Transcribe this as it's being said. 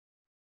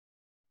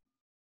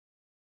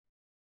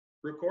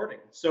Recording.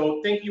 So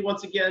thank you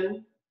once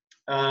again.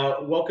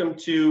 Welcome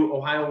to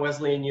Ohio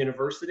Wesleyan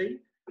University.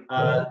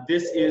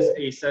 This is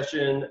a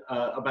session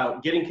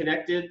about getting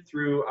connected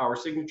through our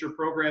signature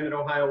program at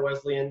Ohio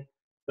Wesleyan,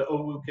 the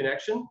OWU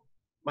Connection.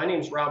 My name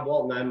is Rob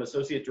Walton. I'm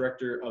Associate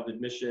Director of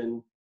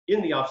Admission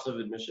in the Office of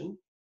Admission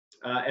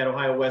at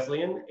Ohio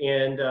Wesleyan.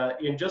 And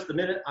in just a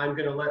minute, I'm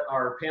going to let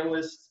our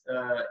panelists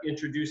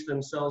introduce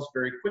themselves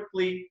very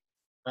quickly.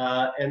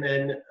 And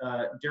then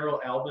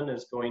Daryl Albin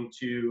is going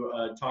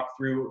to talk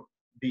through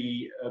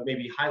the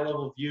maybe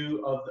high-level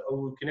view of the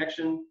OWU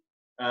Connection.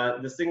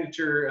 The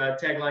signature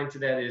tagline to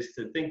that is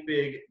to think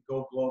big,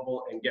 go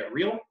global, and get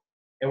real.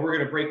 And we're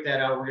going to break that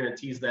out. We're going to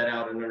tease that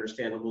out and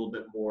understand a little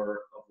bit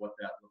more of what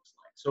that looks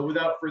like. So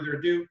without further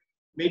ado,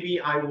 maybe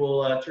I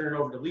will turn it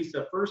over to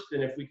Lisa first.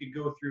 And if we could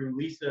go through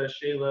Lisa,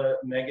 Shayla,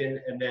 Megan,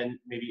 and then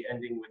maybe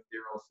ending with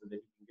Daryl so that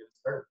he can get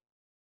started.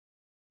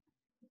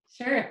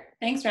 Sure.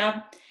 Thanks,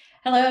 Rob.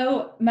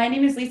 Hello, my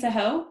name is Lisa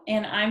Ho,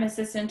 and I'm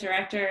Assistant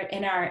Director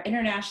in our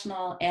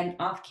International and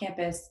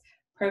Off-Campus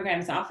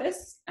Programs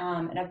Office.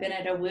 And I've been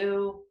at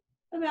OWU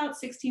about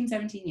 16,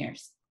 17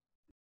 years.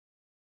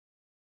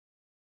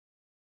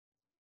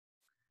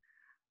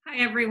 Hi,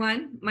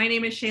 everyone. My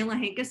name is Shayla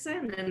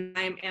Hankeson, and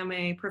I am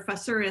a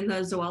professor in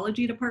the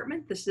zoology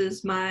department. This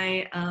is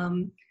my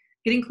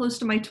getting close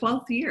to my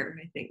 12th year,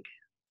 I think.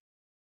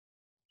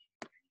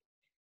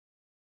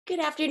 Good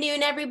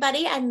afternoon,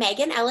 everybody. I'm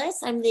Megan Ellis.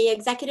 I'm the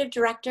Executive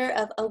Director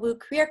of OWU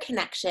Career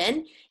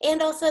Connection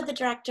and also the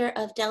Director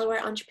of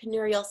Delaware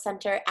Entrepreneurial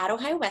Center at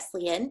Ohio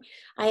Wesleyan.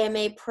 I am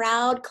a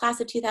proud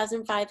class of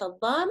 2005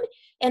 alum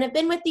and have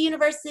been with the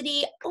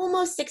university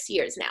almost 6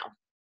 years now.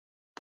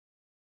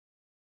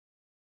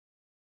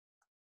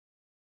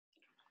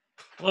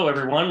 Hello,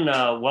 everyone.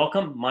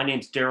 Welcome. My name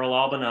is Daryl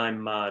Albin.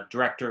 I'm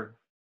Director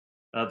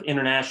of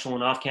International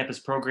and Off-Campus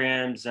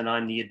Programs, and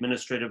I'm the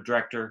Administrative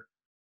Director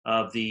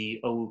of the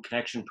OWU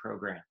Connection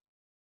program.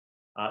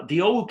 The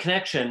OWU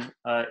Connection,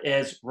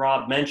 as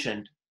Rob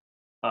mentioned,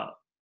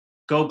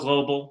 go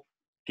global,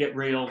 get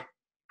real,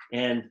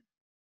 and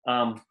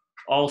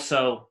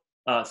also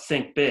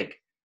think big.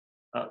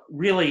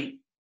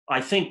 Really,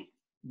 I think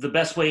the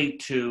best way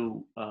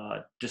to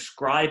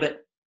describe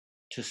it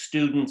to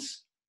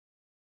students,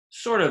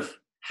 sort of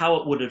how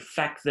it would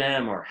affect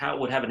them or how it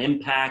would have an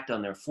impact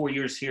on their 4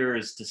 years here,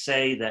 is to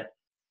say that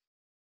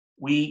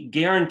we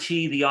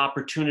guarantee the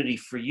opportunity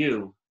for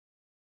you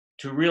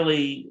to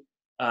really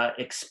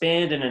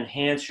expand and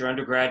enhance your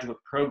undergraduate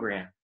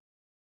program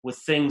with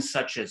things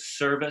such as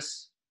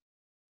service,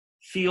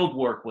 field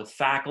work with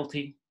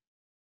faculty,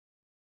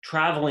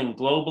 traveling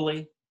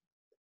globally,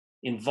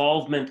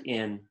 involvement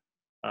in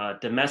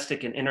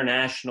domestic and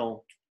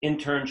international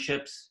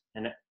internships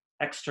and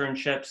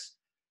externships,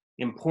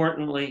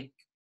 importantly,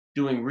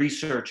 doing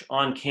research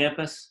on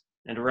campus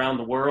and around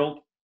the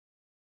world.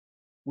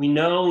 We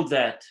know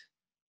that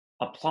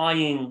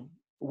applying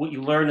what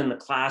you learn in the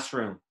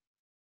classroom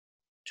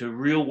to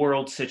real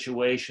world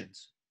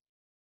situations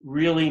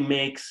really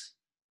makes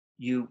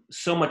you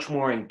so much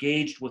more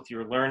engaged with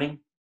your learning.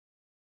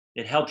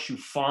 It helps you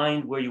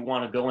find where you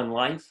want to go in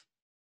life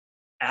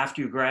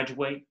after you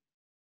graduate.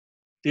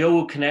 The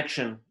OWU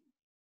Connection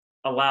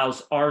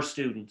allows our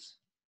students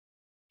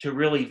to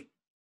really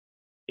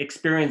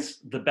experience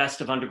the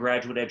best of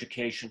undergraduate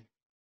education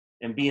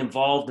and be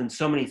involved in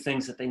so many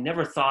things that they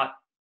never thought,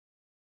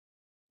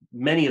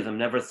 many of them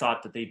never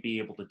thought that they'd be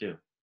able to do.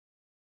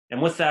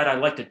 And with that,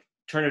 I'd like to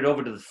turn it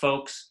over to the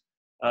folks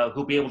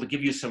who'll be able to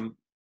give you some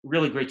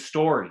really great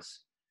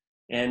stories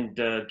and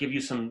give you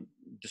some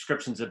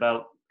descriptions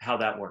about how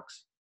that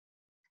works.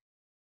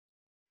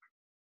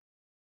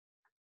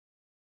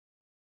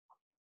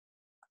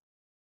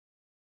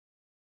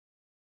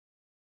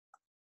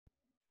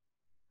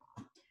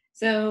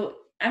 So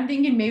I'm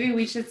thinking maybe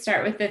we should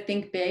start with the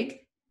Think Big.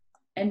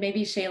 And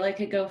maybe Shayla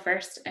could go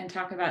first and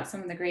talk about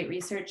some of the great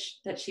research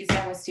that she's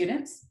done with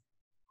students.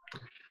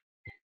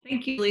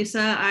 Thank you,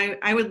 Lisa.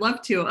 I would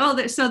love to.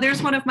 Oh, so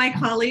there's one of my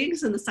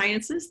colleagues in the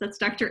sciences. That's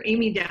Dr.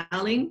 Amy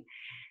Dowling.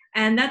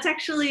 And that's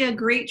actually a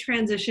great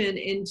transition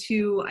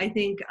into, I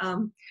think,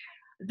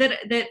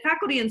 that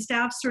faculty and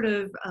staff sort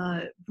of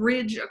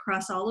bridge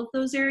across all of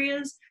those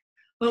areas.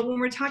 But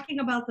when we're talking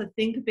about the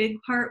think big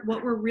part,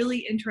 what we're really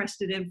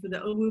interested in for the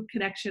OWU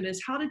Connection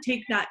is how to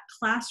take that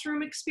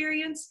classroom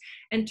experience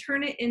and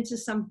turn it into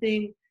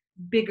something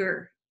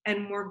bigger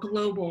and more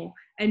global,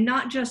 and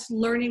not just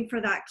learning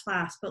for that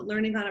class, but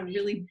learning on a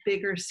really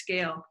bigger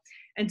scale.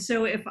 And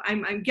so if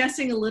I'm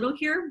guessing a little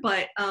here,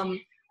 but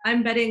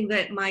I'm betting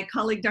that my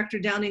colleague, Dr.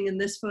 Downing, in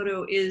this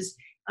photo is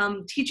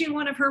teaching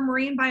one of her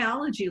marine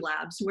biology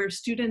labs where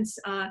students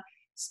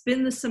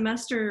spend the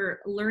semester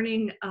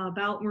learning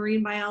about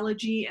marine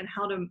biology and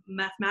how to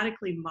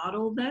mathematically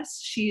model this.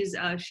 She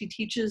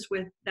teaches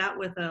with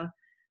a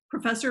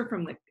professor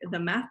from the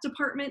math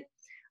department.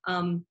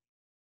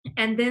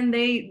 And then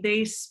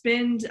they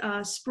spend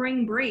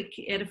spring break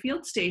at a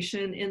field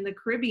station in the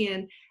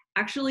Caribbean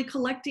actually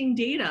collecting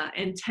data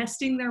and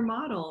testing their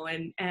model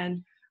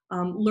and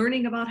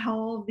learning about how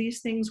all of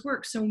these things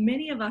work. So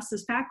many of us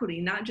as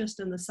faculty, not just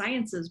in the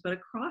sciences, but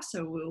across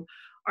OWU,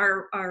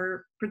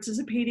 are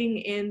participating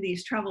in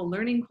these travel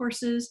learning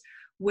courses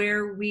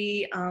where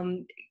we,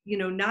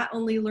 not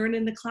only learn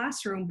in the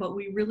classroom, but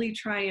we really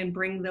try and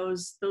bring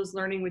those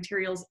learning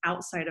materials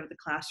outside of the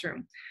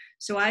classroom.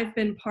 So I've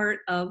been part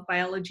of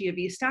Biology of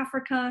East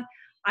Africa,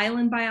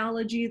 island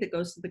biology that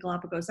goes to the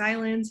Galapagos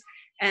Islands,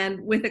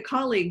 and with a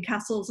colleague,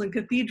 Castles and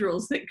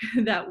Cathedrals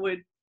that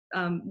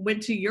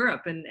went to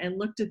Europe and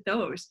looked at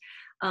those.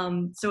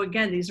 So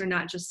again, these are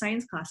not just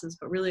science classes,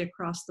 but really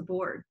across the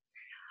board.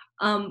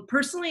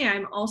 Personally,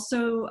 I'm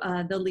also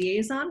the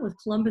liaison with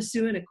Columbus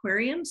Zoo and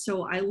Aquarium.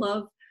 So I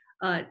love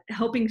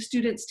helping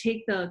students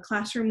take the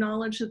classroom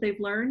knowledge that they've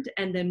learned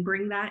and then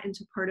bring that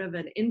into part of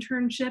an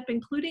internship,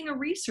 including a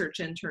research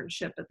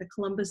internship at the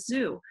Columbus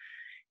Zoo.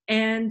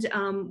 And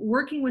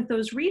working with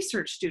those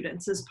research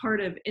students as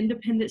part of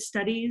independent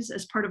studies,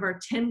 as part of our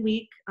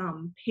 10-week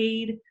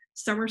paid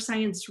summer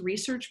science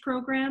research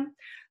program.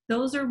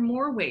 Those are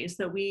more ways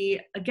that we,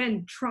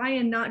 again, try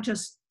and not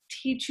just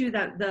teach you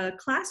the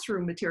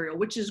classroom material,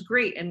 which is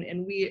great,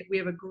 and we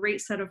have a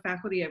great set of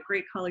faculty, have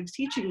great colleagues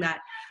teaching that,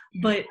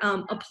 but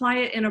apply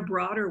it in a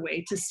broader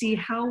way to see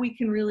how we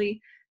can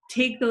really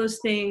take those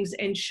things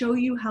and show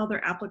you how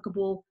they're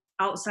applicable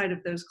outside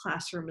of those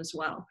classroom as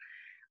well.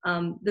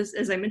 This,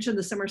 as I mentioned,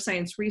 the Summer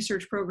Science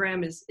Research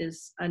Program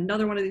is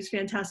another one of these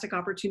fantastic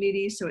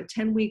opportunities. So a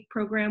 10-week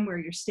program where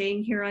you're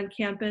staying here on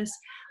campus,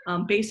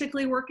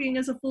 basically working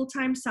as a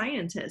full-time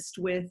scientist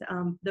with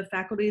the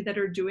faculty that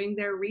are doing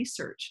their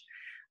research.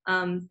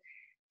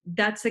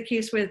 That's the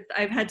case with,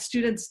 I've had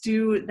students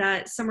do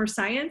that summer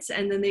science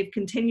and then they've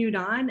continued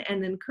on,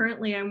 and then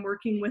currently I'm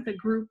working with a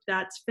group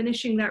that's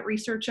finishing that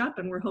research up,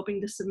 and we're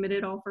hoping to submit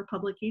it all for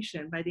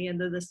publication by the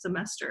end of this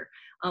semester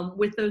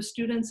with those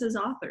students as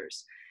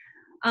authors.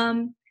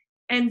 And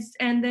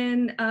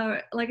then,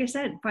 like I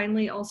said,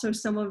 finally, also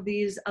some of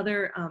these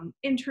other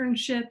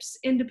internships,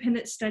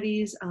 independent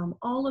studies,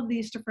 all of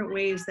these different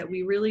ways that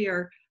we really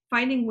are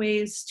finding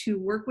ways to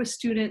work with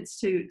students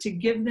to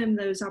give them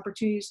those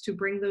opportunities to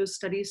bring those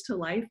studies to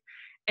life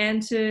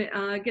and to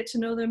get to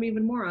know them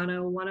even more on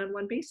a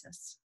one-on-one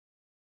basis.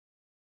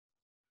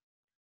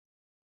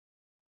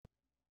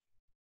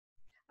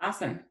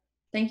 Awesome.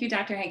 Thank you,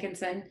 Dr.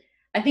 Hankinson.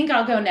 I think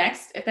I'll go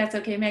next, if that's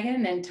okay,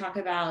 Megan, and talk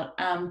about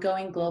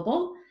going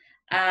global.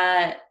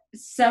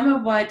 Some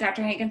of what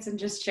Dr. Hankinson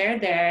just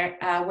shared there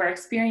were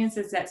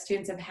experiences that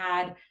students have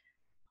had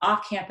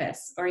off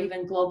campus or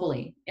even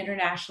globally,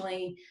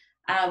 internationally.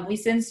 We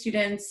send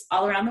students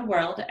all around the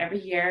world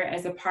every year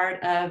as a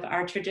part of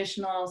our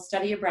traditional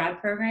study abroad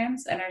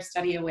programs and our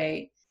study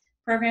away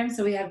programs.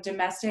 So we have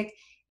domestic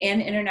and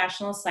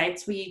international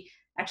sites. We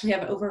actually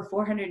have over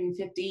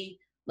 450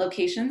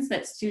 locations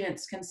that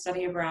students can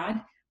study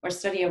abroad or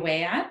study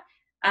away at.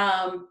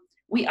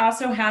 We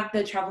also have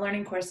the travel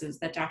learning courses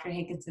that Dr.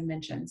 Hankinson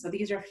mentioned. So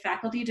these are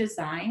faculty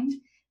designed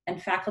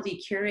and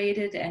faculty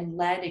curated and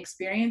led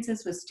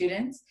experiences with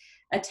students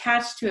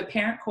attached to a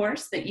parent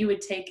course that you would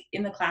take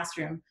in the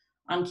classroom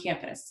on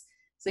campus.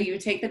 So you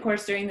would take the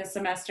course during the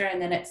semester, and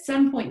then at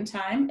some point in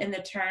time in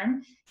the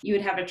term, you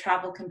would have a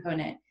travel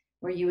component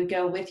where you would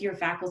go with your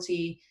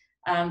faculty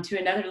to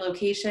another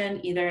location,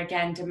 either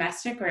again,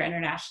 domestic or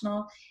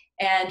international,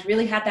 and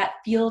really have that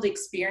field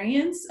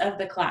experience of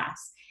the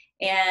class.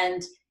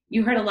 And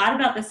you heard a lot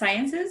about the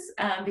sciences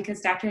because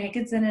Dr.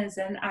 Hankinson is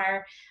in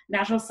our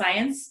natural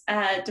science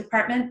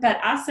department, but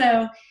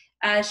also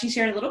she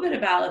shared a little bit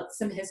about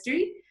some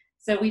history.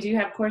 So we do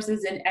have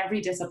courses in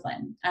every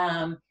discipline,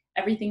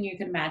 everything you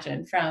can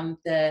imagine, from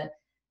the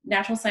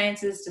natural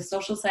sciences to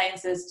social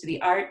sciences to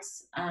the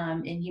arts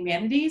and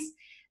humanities.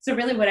 So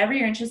really whatever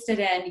you're interested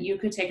in, you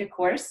could take a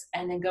course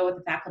and then go with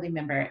a faculty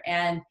member.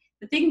 And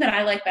the thing that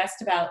I like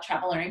best about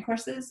travel learning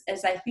courses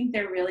is I think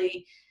they're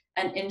really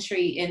an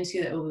entry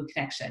into the OWU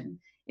Connection.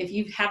 If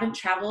you haven't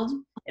traveled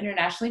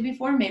internationally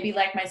before, maybe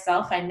like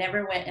myself, I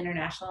never went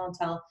international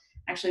until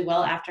actually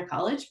well after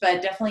college,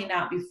 but definitely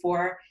not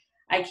before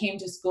I came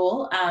to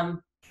school. I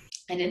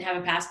didn't have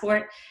a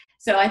passport.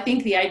 So I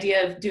think the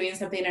idea of doing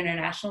something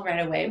international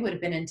right away would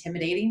have been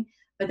intimidating,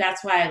 but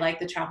that's why I like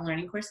the travel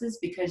learning courses,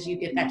 because you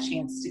get that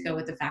chance to go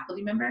with a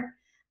faculty member.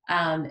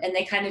 And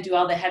they kind of do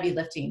all the heavy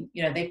lifting.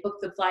 You know, they book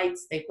the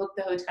flights, they book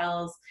the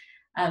hotels,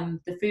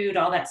 the food,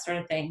 all that sort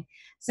of thing.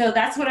 So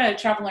that's what a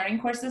travel learning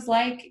course is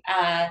like.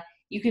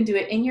 You can do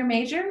it in your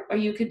major, or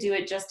you could do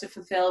it just to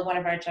fulfill one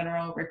of our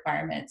general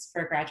requirements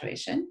for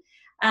graduation.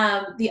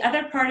 The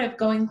other part of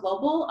going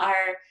global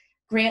are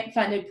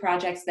grant-funded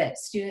projects that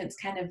students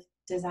kind of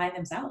design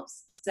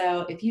themselves.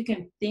 So if you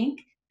can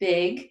think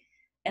big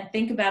and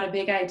think about a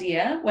big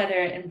idea, whether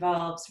it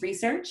involves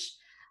research,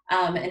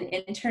 an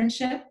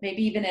internship,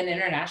 maybe even an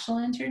international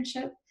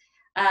internship,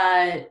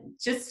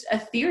 just a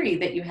theory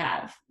that you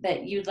have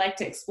that you'd like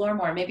to explore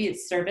more. Maybe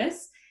it's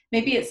service,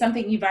 maybe it's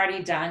something you've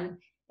already done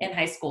in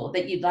high school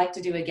that you'd like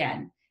to do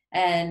again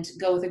and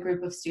go with a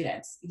group of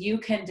students. You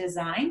can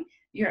design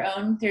your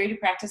own theory to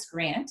practice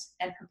grant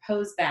and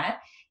propose that,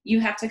 You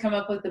have to come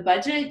up with the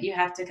budget, you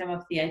have to come up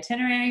with the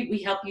itinerary.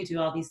 We help you do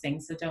all these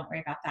things, so don't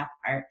worry about that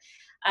part.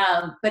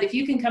 But if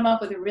you can come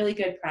up with a really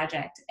good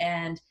project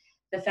and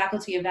the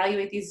faculty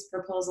evaluate these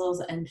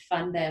proposals and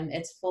fund them,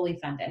 it's fully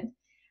funded.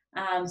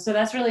 So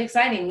that's really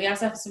exciting. We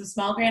also have some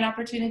small grant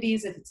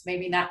opportunities if it's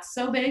maybe not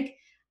so big,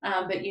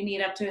 but you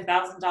need up to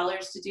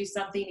 $1,000 to do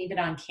something even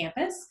on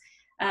campus.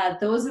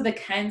 Those are the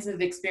kinds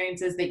of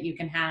experiences that you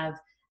can have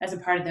as a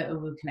part of the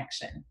OWU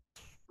Connection.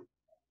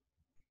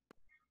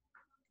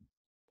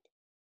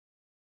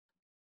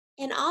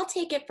 And I'll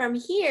take it from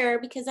here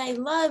because I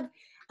love,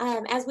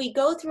 as we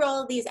go through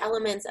all of these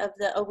elements of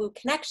the OWU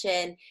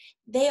Connection,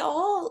 they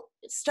all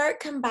start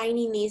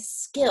combining these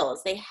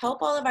skills. They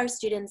help all of our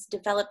students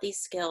develop these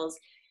skills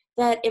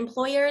that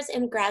employers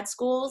in grad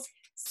schools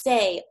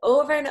say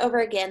over and over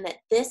again that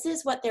this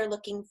is what they're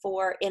looking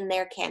for in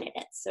their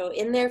candidates. So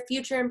in their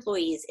future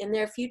employees, in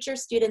their future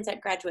students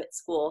at graduate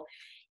school.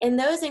 And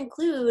those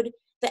include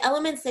the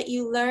elements that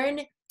you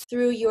learn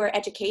through your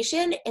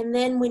education, and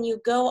then when you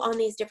go on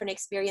these different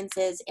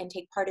experiences and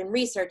take part in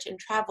research and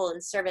travel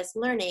and service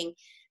learning,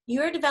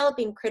 you're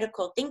developing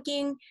critical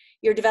thinking,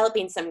 you're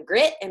developing some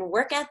grit and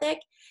work ethic,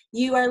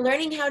 you are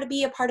learning how to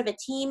be a part of a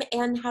team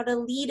and how to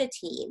lead a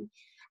team.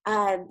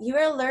 You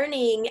are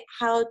learning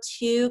how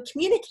to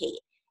communicate.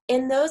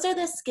 And those are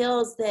the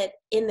skills that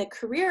in the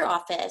career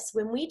office,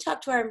 when we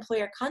talk to our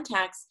employer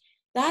contacts,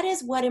 that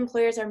is what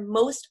employers are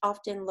most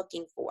often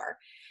looking for.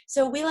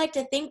 So we like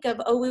to think of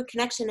OWU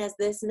Connection as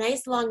this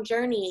nice long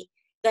journey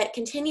that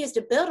continues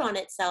to build on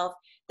itself,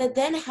 that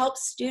then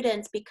helps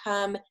students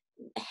become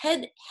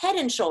head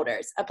and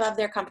shoulders above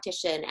their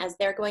competition as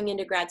they're going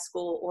into grad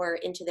school or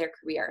into their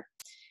career.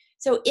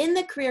 So in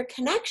the Career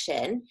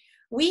Connection,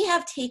 we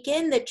have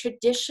taken the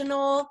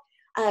traditional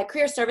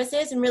career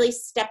services and really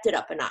stepped it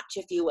up a notch,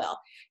 if you will.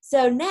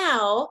 So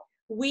now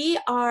we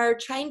are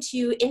trying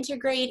to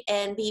integrate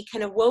and be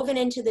kind of woven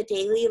into the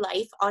daily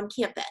life on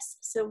campus.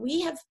 So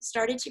we have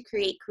started to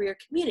create career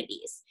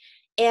communities,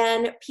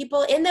 and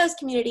people in those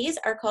communities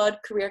are called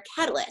career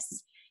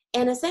catalysts.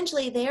 And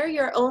essentially they're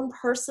your own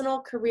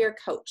personal career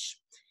coach.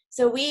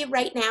 So we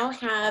right now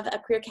have a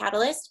career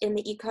catalyst in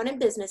the econ and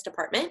business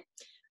department,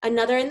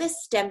 another in the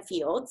STEM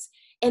fields.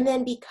 And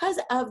then because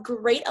of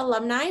great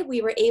alumni,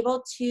 we were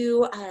able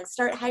to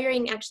start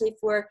hiring actually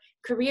for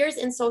careers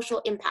in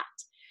social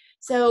impact.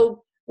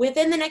 So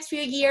within the next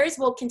few years,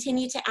 we'll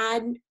continue to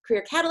add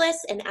career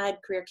catalysts and add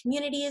career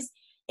communities.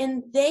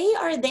 And they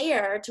are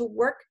there to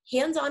work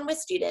hands-on with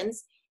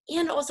students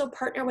and also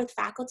partner with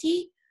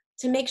faculty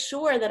to make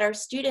sure that our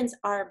students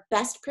are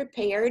best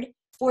prepared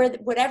for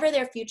whatever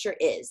their future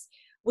is.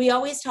 We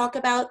always talk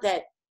about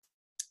that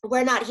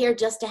we're not here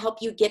just to help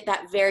you get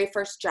that very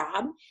first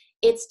job.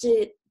 It's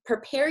to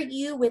prepare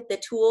you with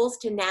the tools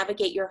to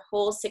navigate your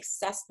whole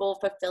successful,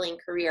 fulfilling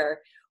career,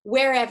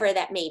 wherever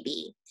that may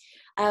be.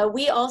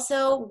 We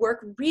also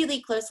work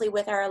really closely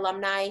with our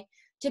alumni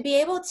to be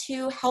able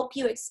to help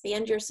you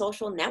expand your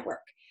social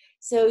network.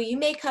 So you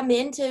may come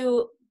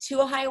into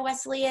Ohio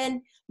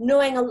Wesleyan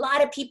knowing a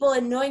lot of people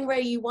and knowing where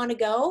you want to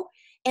go,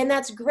 and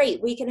that's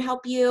great. We can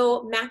help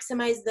you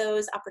maximize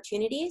those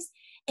opportunities.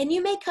 And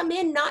you may come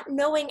in not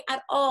knowing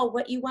at all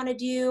what you want to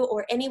do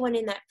or anyone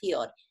in that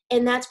field.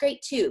 And that's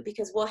great too,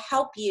 because we'll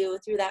help you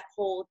through that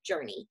whole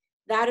journey.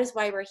 That is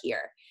why we're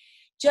here.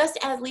 Just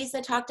as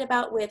Lisa talked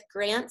about with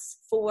grants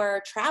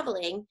for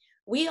traveling,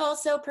 we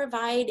also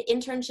provide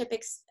internship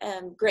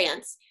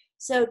grants,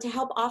 so to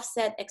help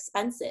offset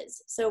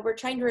expenses. So we're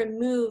trying to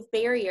remove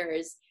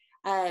barriers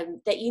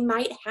that you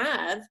might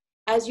have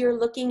as you're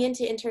looking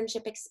into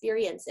internship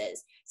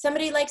experiences.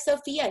 Somebody like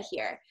Sophia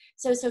here.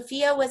 So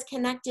Sophia was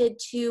connected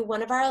to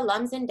one of our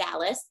alums in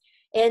Dallas,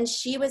 and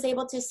she was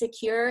able to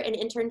secure an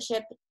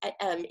internship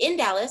in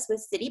Dallas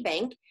with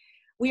Citibank.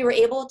 We were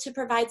able to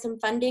provide some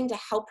funding to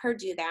help her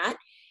do that.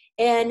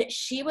 And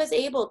she was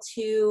able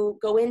to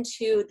go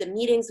into the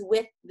meetings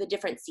with the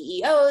different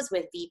CEOs,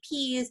 with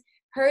VPs.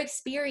 Her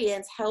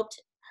experience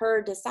helped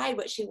her decide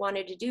what she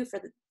wanted to do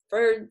for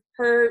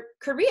her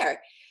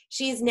career.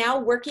 She's now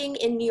working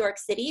in New York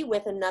City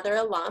with another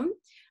alum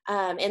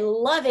and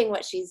loving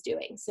what she's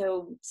doing.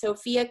 So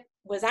Sophia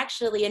was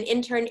actually an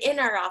intern in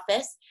our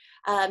office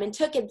and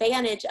took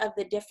advantage of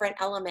the different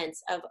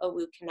elements of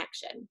OWU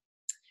Connection.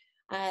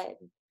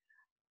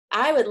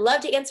 I would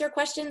love to answer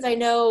questions. I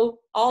know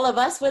all of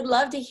us would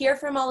love to hear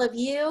from all of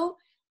you.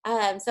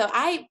 So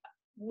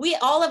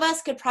all of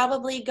us could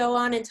probably go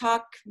on and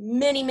talk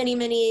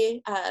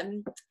many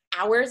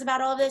hours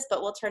about all of this,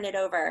 but we'll turn it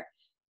over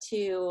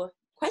to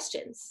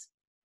questions.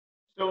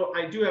 So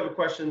I do have a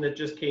question that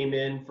just came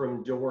in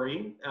from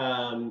Dory.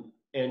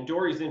 And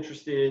Dory's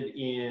interested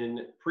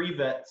in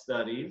pre-vet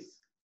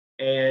studies.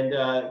 And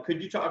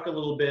could you talk a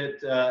little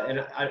bit,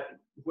 and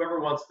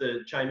whoever wants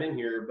to chime in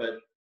here, but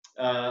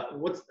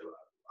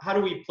how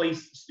do we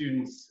place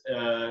students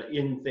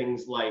in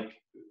things like,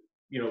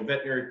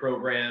 veterinary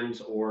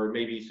programs or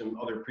maybe some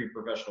other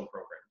pre-professional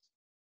programs?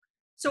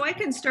 So I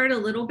can start a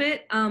little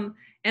bit, and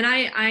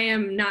I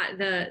am not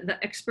the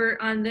expert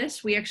on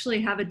this. We actually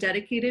have a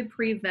dedicated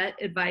pre-vet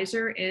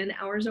advisor in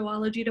our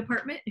zoology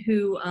department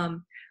who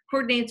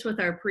coordinates with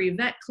our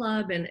pre-vet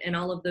club and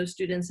all of those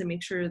students and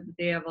make sure that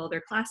they have all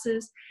their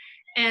classes.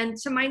 And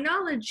to my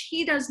knowledge,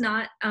 he does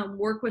not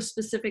work with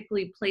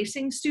specifically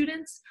placing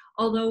students,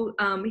 although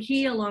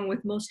he, along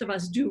with most of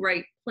us, do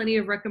write plenty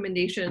of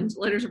recommendations,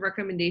 letters of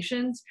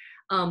recommendations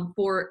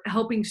for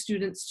helping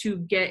students to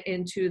get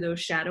into those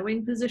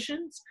shadowing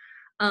positions.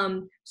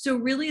 So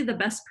really the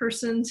best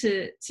person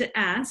to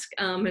ask,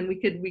 and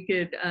we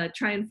could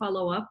try and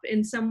follow up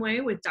in some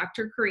way with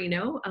Dr.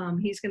 Carino.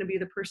 He's going to be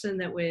the person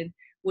that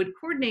would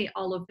coordinate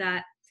all of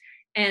that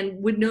and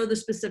would know the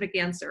specific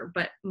answer.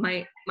 But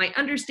my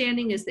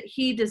understanding is that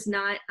he does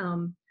not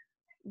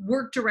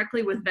work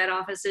directly with vet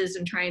offices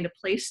and trying to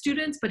place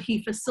students, but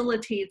he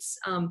facilitates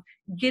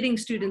getting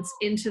students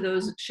into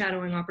those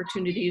shadowing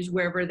opportunities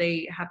wherever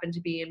they happen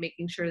to be and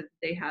making sure that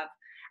they have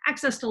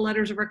access to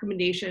letters of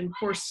recommendation,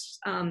 course,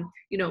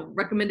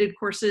 recommended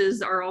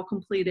courses are all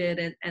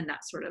completed and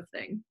that sort of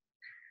thing.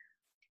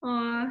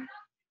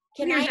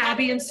 Here's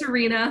Abby and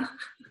Serena.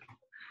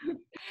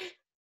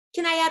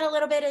 Can I add a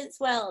little bit as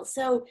well?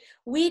 So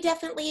we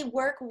definitely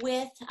work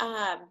with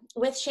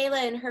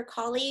Shayla and her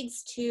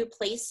colleagues to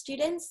place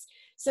students.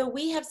 So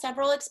we have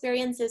several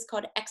experiences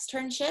called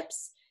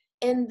externships,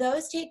 and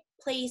those take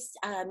place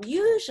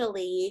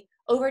usually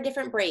over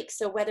different breaks.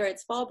 So whether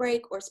it's fall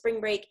break or spring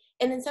break,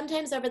 and then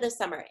sometimes over the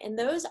summer. And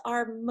those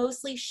are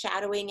mostly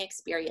shadowing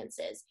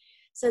experiences.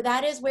 So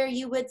that is where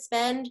you would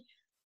spend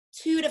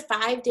 2 to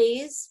 5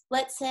 days,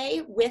 let's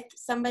say, with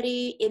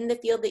somebody in the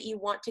field that you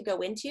want to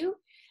go into.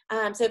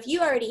 So if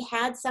you already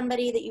had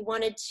somebody that you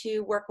wanted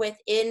to work with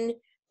in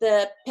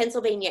the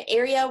Pennsylvania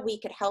area, we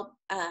could help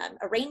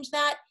arrange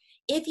that.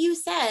 If you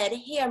said,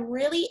 hey, I'm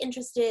really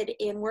interested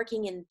in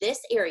working in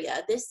this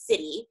area, this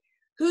city,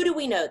 who do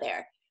we know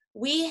there?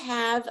 We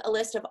have a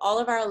list of all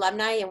of our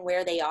alumni and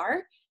where they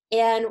are,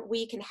 and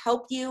we can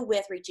help you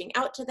with reaching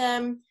out to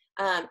them,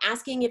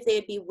 asking if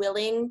they'd be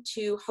willing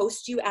to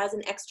host you as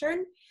an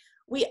extern.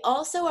 We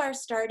also are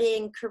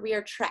starting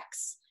career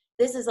treks.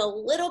 This is a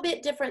little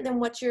bit different than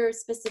what you're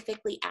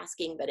specifically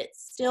asking, but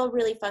it's still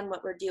really fun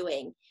what we're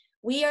doing.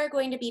 We are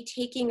going to be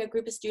taking a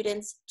group of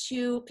students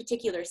to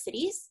particular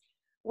cities,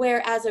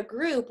 where as a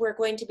group, we're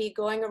going to be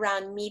going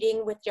around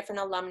meeting with different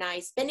alumni,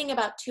 spending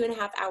about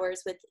 2.5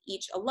 hours with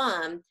each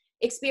alum,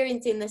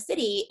 experiencing the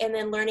city, and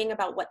then learning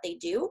about what they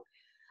do.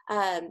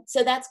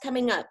 So that's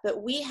coming up,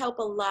 but we help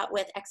a lot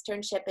with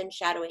externship and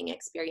shadowing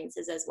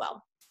experiences as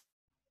well.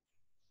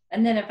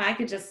 And then if I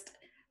could just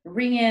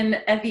ring in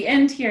at the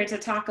end here to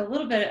talk a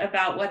little bit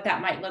about what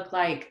that might look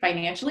like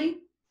financially.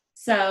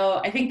 So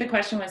I think the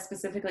question was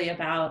specifically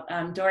about,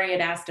 Dory had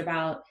asked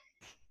about,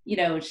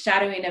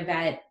 shadowing a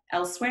vet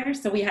elsewhere.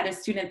 So we had a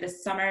student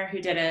this summer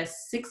who did a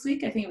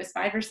 6-week, I think it was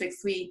 5 or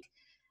 6 week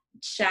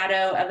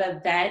shadow of a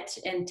vet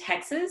in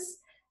Texas.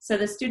 So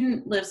the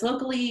student lives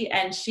locally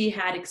and she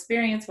had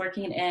experience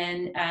working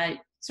in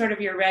sort of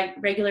your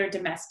regular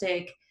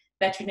domestic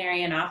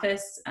veterinarian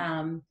office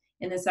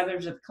in the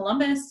suburbs of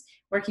Columbus,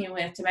 working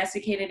with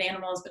domesticated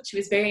animals, but she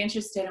was very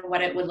interested in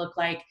what it would look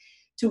like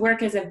to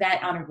work as a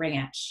vet on a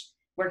ranch,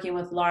 working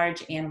with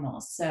large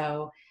animals.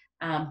 So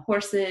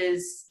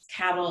horses,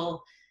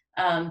 cattle,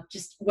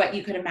 just what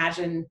you could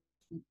imagine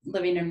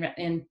living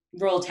in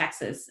rural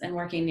Texas and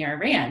working near a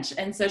ranch.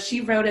 And so she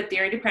wrote a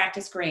theory to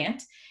practice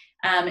grant,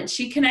 and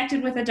she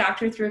connected with a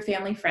doctor through a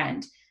family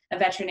friend, a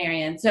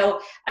veterinarian.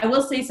 So I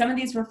will say some of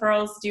these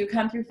referrals do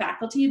come through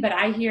faculty, but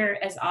I hear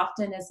as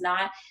often as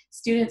not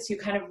students who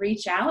kind of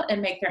reach out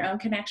and make their own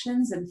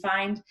connections and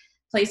find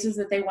places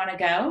that they want to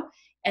go.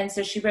 And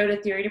so she wrote a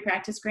theory to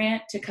practice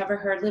grant to cover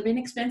her living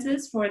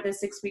expenses for the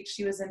 6 weeks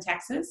she was in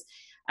Texas.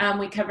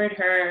 We covered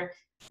her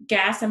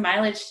gas and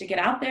mileage to get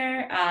out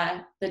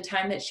there, the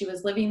time that she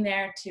was living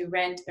there to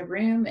rent a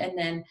room, and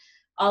then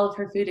all of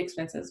her food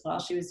expenses while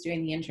she was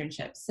doing the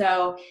internship.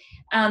 So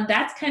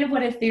that's kind of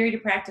what a theory to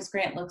practice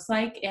grant looks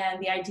like.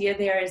 And the idea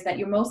there is that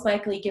you're most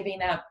likely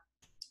giving up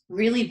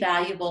really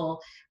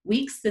valuable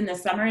weeks in the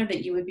summer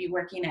that you would be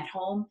working at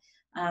home,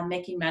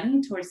 making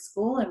money towards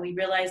school. And we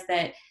realize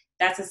that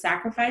that's a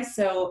sacrifice.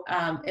 So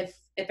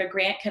if a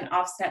grant can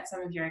offset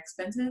some of your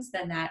expenses,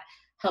 then that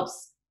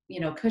helps,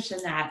 cushion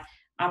that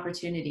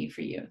opportunity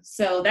for you.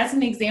 So that's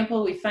an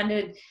example. We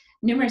funded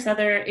numerous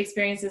other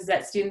experiences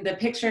that the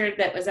picture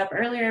that was up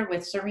earlier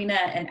with Serena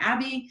and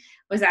Abby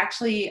was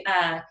actually,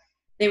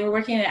 they were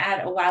working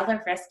at a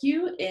wildlife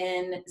rescue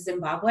in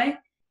Zimbabwe.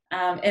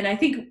 And I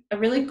think a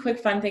really quick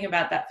fun thing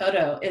about that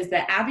photo is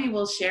that Abby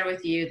will share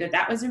with you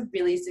that was a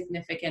really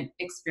significant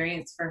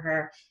experience for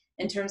her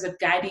in terms of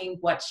guiding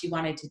what she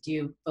wanted to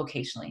do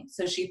vocationally.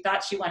 So she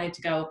thought she wanted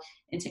to go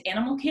into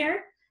animal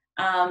care.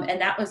 And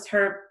that was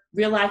her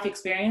real life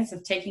experience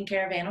of taking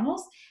care of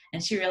animals.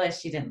 And she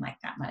realized she didn't like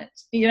that much,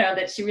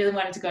 that she really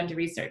wanted to go into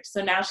research.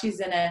 So now she's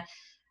in a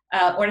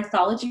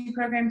ornithology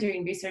program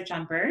doing research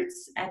on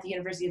birds at the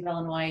University of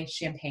Illinois,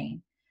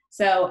 Champaign.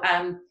 So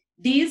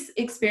these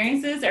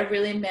experiences are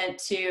really meant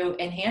to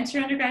enhance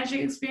your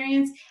undergraduate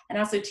experience and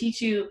also teach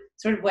you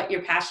sort of what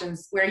your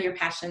passions, where your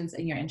passions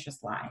and your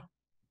interests lie.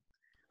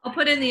 I'll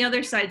put in the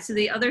other side. So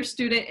the other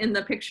student in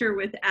the picture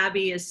with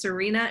Abby is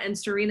Serena, and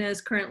Serena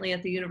is currently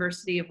at the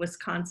University of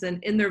Wisconsin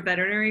in their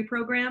veterinary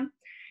program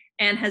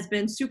and has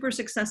been super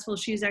successful.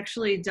 She's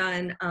actually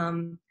done,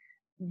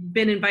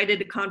 been invited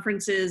to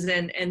conferences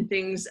and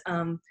things.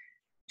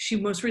 She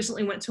most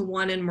recently went to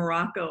one in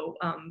Morocco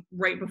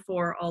right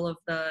before all of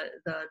the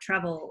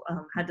travel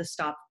had to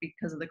stop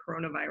because of the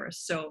coronavirus.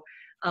 So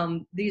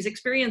these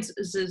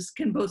experiences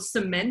can both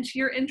cement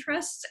your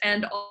interests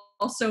and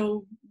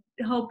also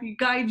help you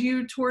guide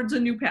you towards a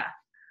new path.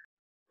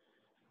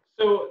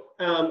 So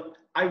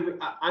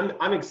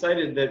I'm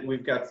excited that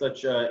we've got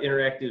such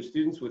interactive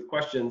students with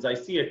questions. I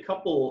see a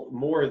couple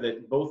more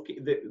that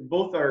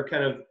both are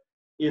kind of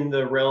in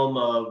the realm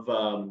of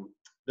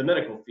the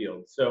medical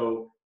field.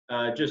 So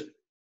just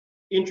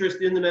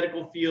interest in the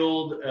medical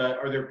field,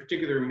 are there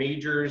particular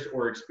majors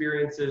or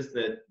experiences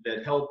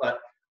that help?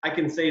 I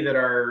can say that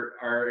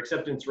our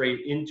acceptance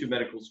rate into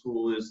medical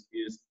school is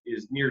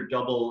near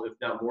double, if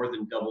not more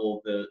than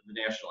double, the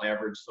national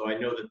average. So I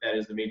know that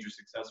is a major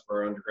success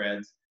for our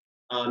undergrads.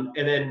 And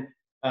then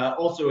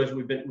also, as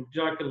we've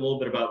talking a little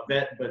bit about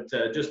vet, but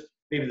just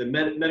maybe the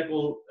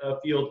medical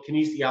field,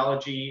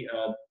 kinesiology,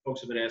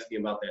 folks have been asking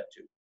about that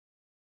too.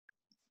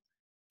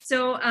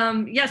 So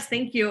yes,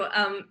 thank you.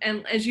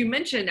 And as you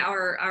mentioned,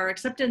 our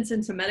acceptance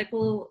into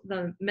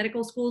the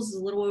medical schools is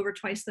a little over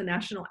twice the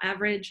national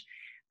average.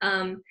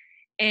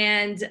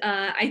 And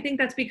I think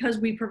that's because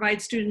we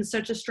provide students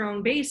such a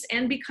strong base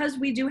and because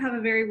we do have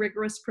a very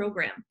rigorous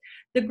program.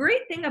 The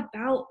great thing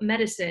about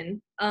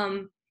medicine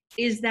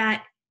is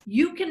that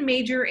you can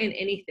major in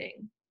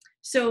anything.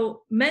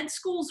 So med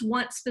schools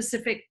want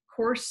specific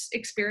course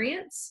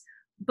experience,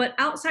 but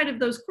outside of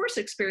those course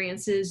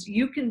experiences,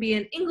 you can be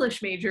an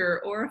English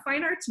major or a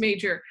fine arts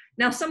major.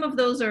 Now, some of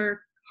those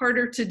are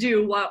harder to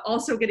do while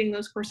also getting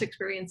those course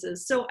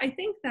experiences. So I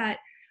think that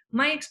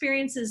my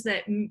experience is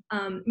that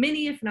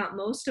many, if not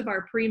most, of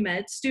our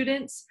pre-med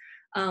students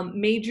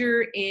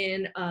major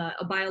in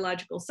a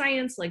biological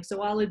science like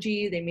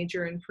zoology. They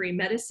major in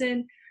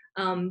pre-medicine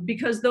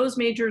because those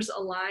majors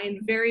align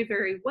very,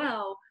 very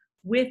well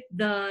with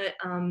the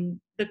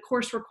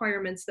course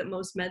requirements that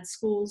most med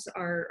schools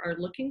are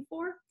looking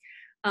for.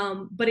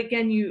 But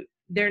again,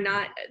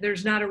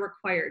 there's not a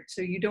required,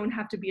 so you don't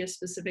have to be a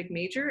specific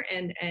major,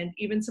 and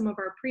even some of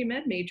our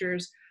pre-med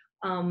majors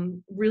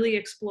really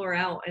explore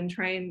out and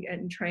try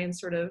and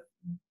sort of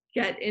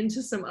get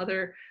into some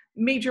other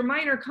major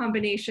minor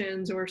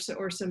combinations or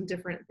some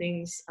different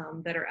things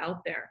that are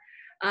out there.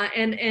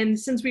 And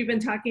since we've been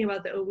talking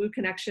about the OWU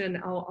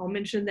Connection, I'll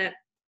mention that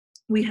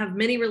we have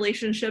many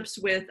relationships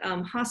with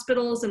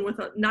hospitals and with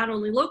not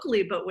only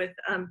locally, but with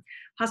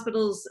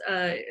hospitals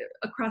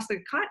across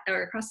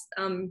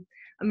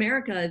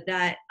America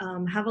that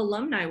have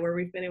alumni where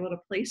we've been able to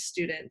place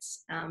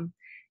students.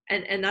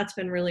 And that's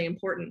been really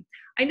important.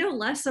 I know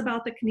less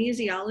about the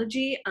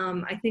kinesiology.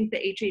 I think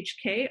the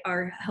HHK,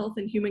 our Health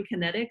and Human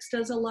Kinetics,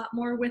 does a lot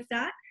more with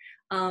that.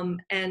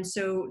 And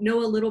so know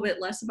a little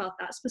bit less about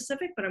that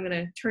specific, but I'm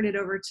going to turn it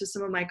over to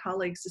some of my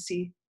colleagues to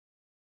see.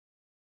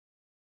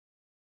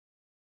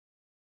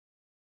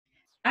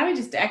 I would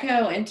just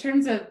echo in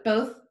terms of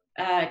both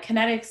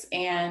kinetics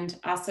and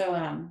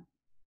also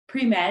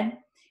pre-med.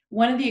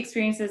 One of the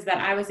experiences that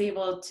I was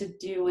able to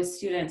do with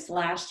students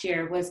last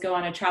year was go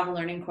on a travel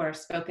learning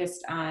course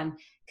focused on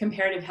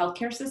comparative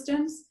healthcare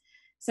systems.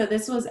 So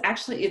this was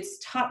actually, it's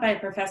taught by a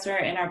professor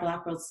in our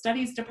Black World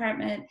Studies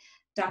department,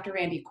 Dr.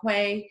 Randy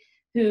Quay,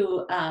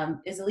 who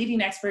is a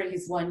leading expert.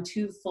 He's won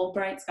 2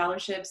 Fulbright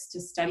scholarships to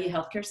study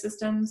healthcare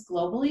systems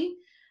globally.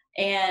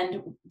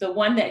 And the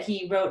one that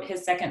he wrote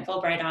his second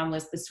Fulbright on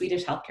was the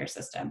Swedish healthcare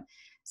system.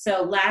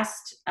 So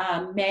last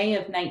May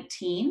of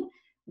 19,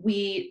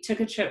 we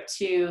took a trip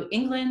to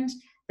England,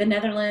 the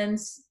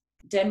Netherlands,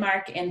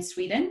 Denmark, and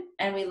Sweden,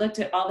 and we looked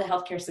at all the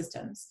healthcare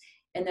systems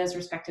in those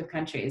respective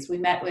countries. We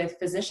met with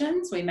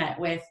physicians, we met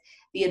with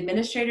the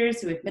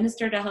administrators who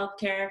administered a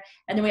healthcare,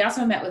 and then we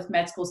also met with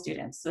med school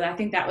students. So I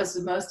think that was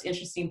the most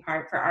interesting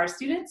part for our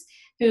students,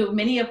 who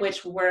many of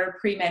which were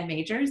pre-med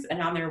majors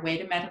and on their way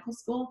to medical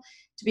school,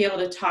 to be able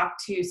to talk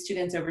to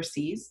students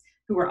overseas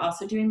who were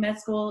also doing med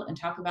school and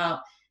talk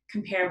about,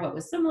 compare what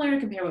was similar,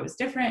 compare what was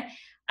different.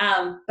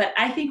 But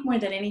I think more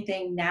than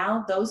anything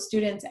now, those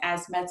students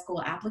as med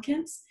school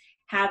applicants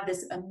have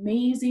this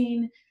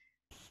amazing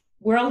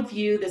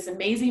worldview, this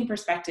amazing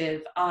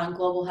perspective on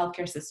global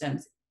healthcare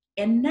systems.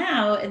 And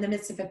now in the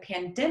midst of a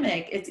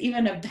pandemic, it's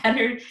even a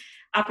better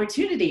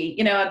opportunity,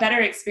 a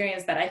better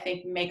experience that I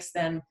think makes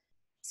them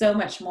so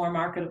much more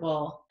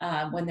marketable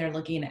when they're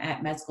looking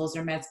at med schools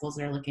or med schools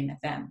are looking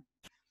at them.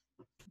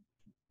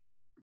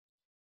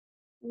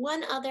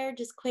 One other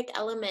just quick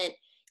element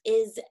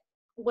is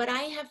what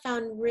I have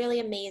found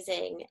really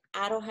amazing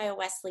at Ohio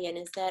Wesleyan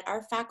is that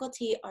our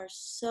faculty are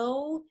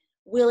so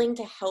willing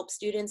to help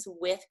students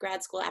with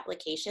grad school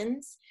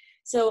applications.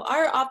 So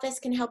our office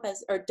can help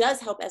us, or does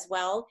help as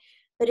well,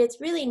 but it's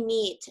really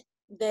neat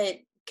that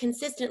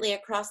consistently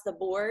across the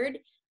board,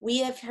 we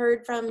have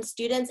heard from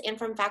students and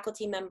from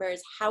faculty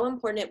members how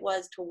important it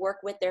was to work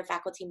with their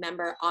faculty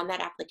member on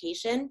that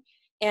application.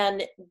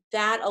 And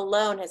that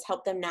alone has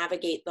helped them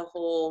navigate the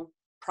whole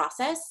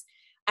process.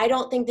 I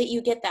don't think that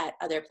you get that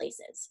other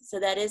places. So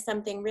that is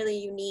something really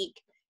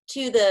unique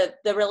to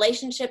the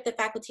relationship that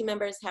faculty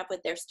members have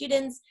with their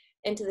students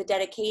and to the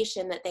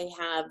dedication that they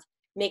have,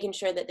 making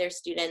sure that their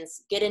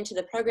students get into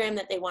the program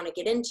that they want to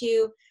get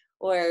into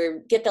or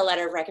get the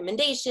letter of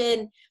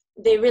recommendation.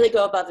 They really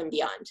go above and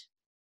beyond.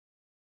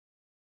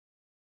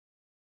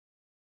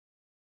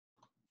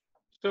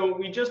 So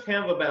we just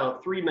have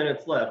about 3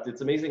 minutes left.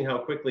 It's amazing how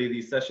quickly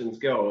these sessions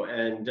go.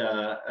 And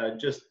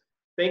just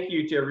thank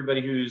you to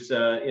everybody who's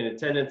in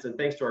attendance, and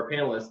thanks to our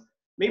panelists.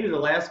 Maybe the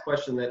last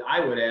question that I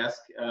would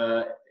ask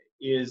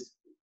is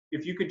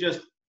if you could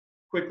just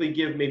quickly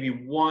give maybe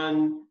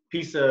one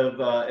piece of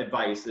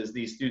advice as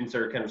these students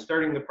are kind of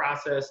starting the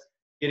process,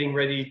 getting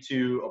ready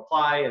to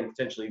apply and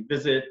potentially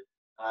visit,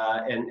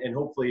 and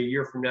hopefully a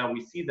year from now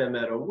we see them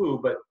at OWU.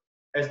 But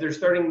as they're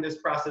starting this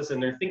process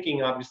and they're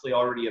thinking obviously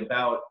already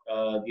about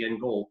the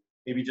end goal,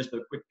 maybe just a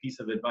quick piece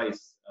of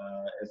advice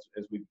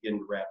as we begin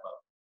to wrap up.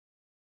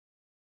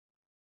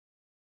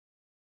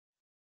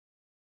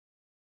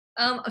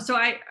 So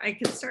I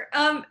can start.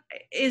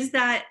 Is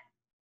that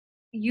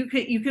you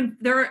can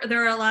there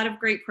are a lot of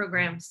great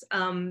programs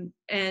and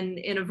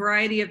in a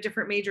variety of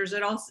different majors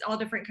at all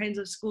different kinds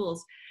of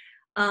schools.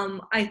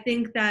 I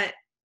think that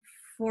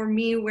for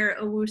me, where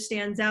OWU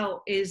stands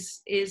out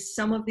is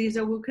some of these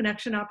OWU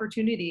Connection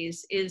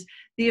opportunities, is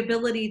the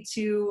ability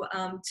to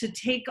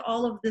take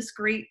all of this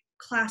great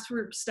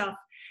classroom stuff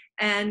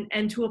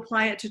and to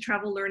apply it to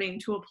travel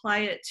learning, to apply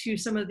it to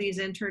some of these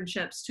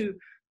internships, to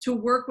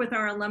work with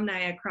our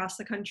alumni across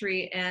the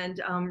country and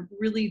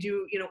really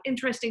do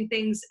interesting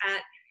things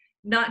at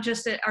not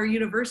just at our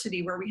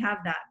university where we have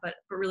that, but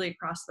really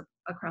across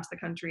the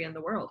country and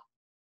the world.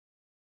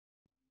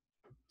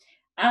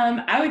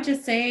 I would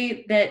just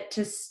say that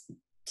to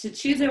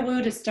choose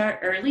OWU, to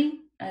start early,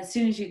 as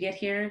soon as you get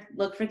here,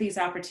 look for these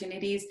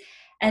opportunities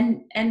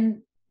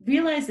and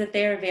realize that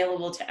they're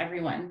available to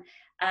everyone.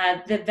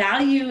 The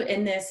value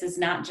in this is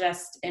not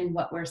just in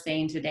what we're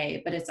saying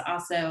today, but it's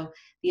also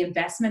the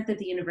investment that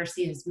the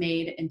university has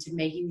made into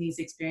making these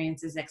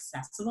experiences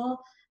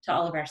accessible to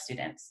all of our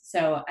students.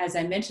 So as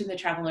I mentioned, the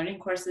travel learning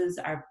courses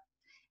are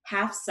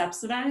half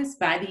subsidized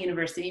by the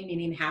university,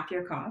 meaning half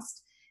your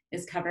cost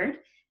is covered.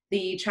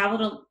 The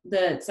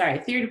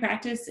theory to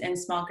practice and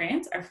small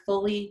grants are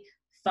fully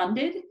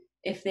funded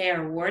if they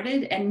are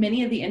awarded, and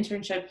many of the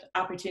internship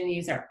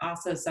opportunities are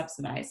also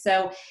subsidized.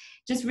 So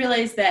just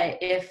realize that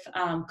if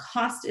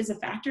cost is a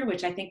factor,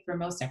 which I think for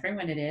most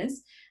everyone it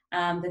is,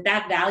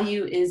 that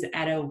value is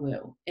at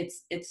OWU.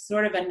 It's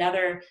sort of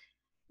another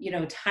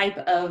type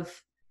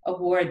of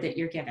award that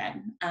you're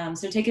given.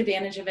 So take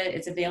advantage of it.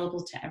 It's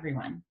available to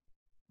everyone.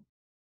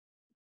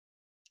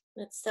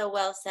 That's so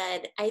well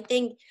said.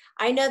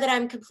 I know that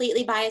I'm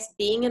completely biased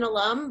being an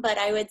alum, but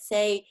I would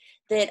say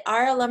that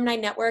our alumni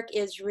network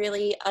is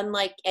really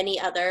unlike any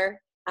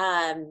other.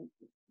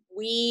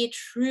 We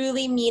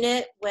truly mean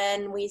it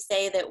when we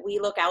say that we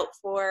look out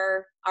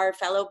for our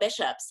fellow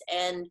bishops.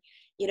 And,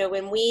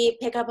 when we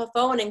pick up a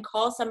phone and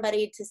call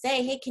somebody to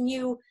say, hey, can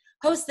you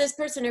host this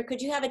person or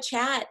could you have a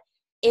chat?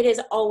 It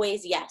is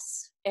always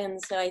yes. And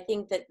so I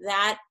think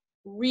that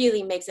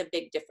really makes a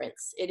big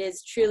difference. It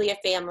is truly a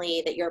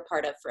family that you're a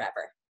part of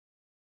forever.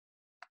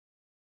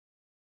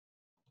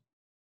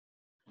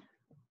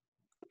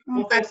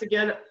 Well, thanks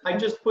again. I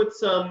just put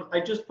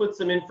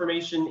some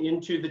information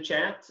into the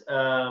chat.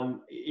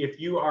 If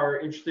you are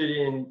interested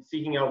in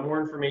seeking out more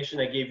information,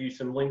 I gave you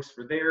some links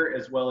for there,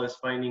 as well as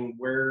finding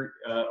where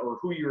or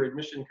who your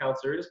admission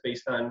counselor is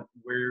based on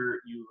where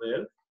you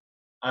live.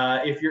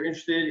 If you're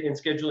interested in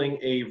scheduling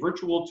a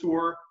virtual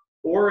tour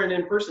or an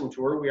in-person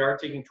tour, we are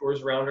taking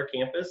tours around our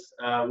campus.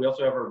 We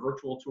also have our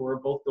virtual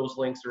tour. Both those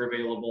links are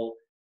available.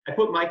 I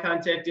put my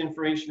contact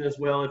information as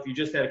well. If you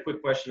just had a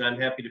quick question, I'm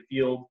happy to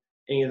field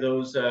any of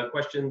those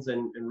questions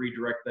and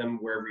redirect them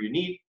wherever you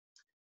need.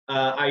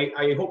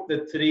 I hope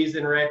that today's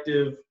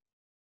interactive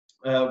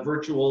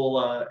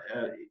virtual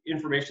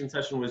information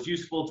session was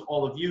useful to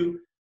all of you.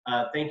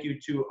 Thank you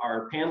to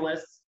our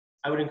panelists.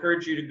 I would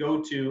encourage you to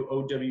go to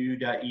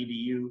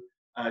owu.edu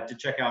to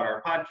check out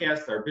our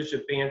podcast, our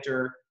Bishop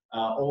Banter,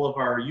 all of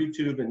our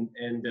YouTube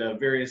and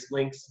various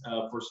links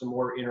for some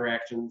more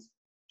interactions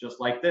just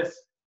like this.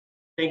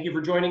 Thank you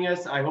for joining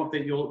us. I hope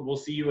that we'll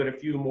see you at a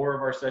few more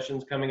of our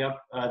sessions coming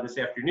up this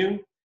afternoon.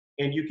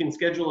 And you can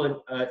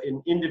schedule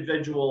an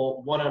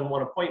individual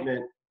one-on-one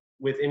appointment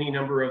with any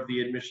number of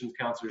the admissions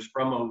counselors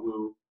from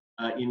OWU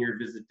in your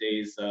Visit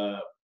Days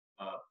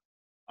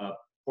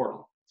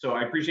portal. So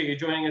I appreciate you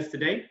joining us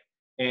today,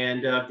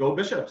 and go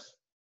Bishops.